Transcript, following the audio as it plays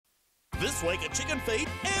This week at Chickenfeed,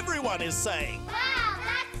 everyone is saying, wow,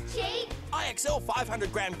 that's cheap! IXL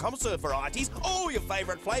 500-gram conserve varieties, all your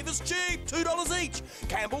favourite flavours cheap, $2 each.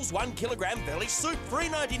 Campbell's 1 kilogram village soup,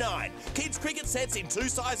 $3.99. Kids cricket sets in 2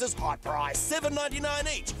 sizes, hot price,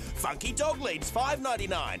 $7.99 each. Funky dog leads,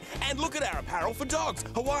 $5.99. And look at our apparel for dogs,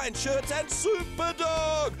 Hawaiian shirts and Super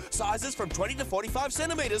Dog. Sizes from 20 to 45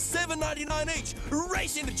 centimetres, $7.99 each.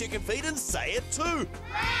 Race into Chickenfeed and say it too.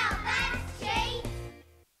 Wow, that's cheap!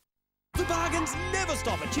 The bargains never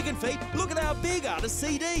stop at Chickenfeed. Look at our big artist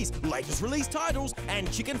CDs, latest release titles, and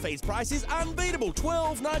Chickenfeed's price is unbeatable,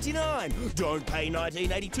 $12.99. Don't pay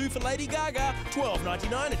 $19.82 for Lady Gaga,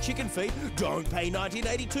 $12.99 at Chickenfeed. Don't pay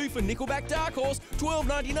 $19.82 for Nickelback Dark Horse,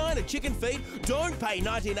 $12.99 at Chickenfeed. Don't pay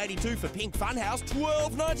 $19.82 for Pink Funhouse,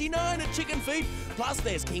 $12.99 at Chickenfeed. Plus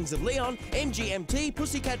there's Kings of Leon, MGMT,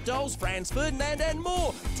 Pussycat Dolls, Franz Ferdinand and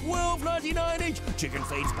more, $12.99 each.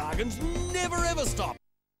 Chickenfeed's bargains never ever stop.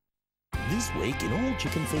 This week in all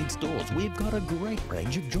Chickenfeed stores, we've got a great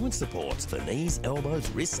range of joint supports for knees, elbows,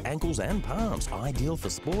 wrists, ankles and palms. Ideal for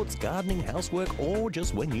sports, gardening, housework or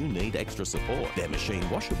just when you need extra support. They're machine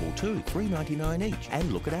washable too, $3.99 each.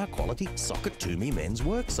 And look at our quality Socket To Me men's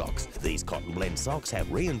work socks. These cotton blend socks have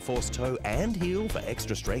reinforced toe and heel for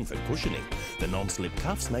extra strength and cushioning. The non-slip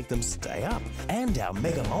cuffs make them stay up. And our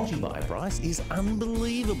mega multi-buy price is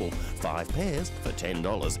unbelievable. 5 pairs for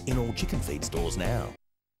 $10 in all Chickenfeed stores now.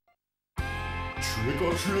 Trick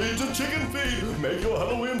or treat at Chickenfeed! Make your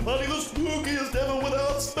Halloween party the spookiest ever with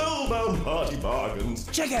our spellbound party bargains!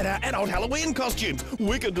 Check out our adult Halloween costumes.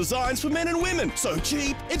 Wicked designs for men and women. So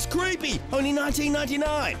cheap, it's creepy. Only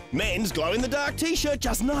 $19.99. Men's glow-in-the-dark t-shirt,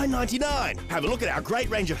 just $9.99. Have a look at our great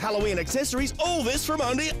range of Halloween accessories. All this from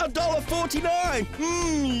only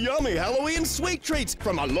 $1.49. Yummy Halloween sweet treats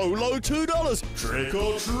from a low $2. Trick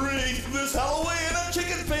or treat this Halloween at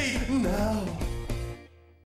Chickenfeed now!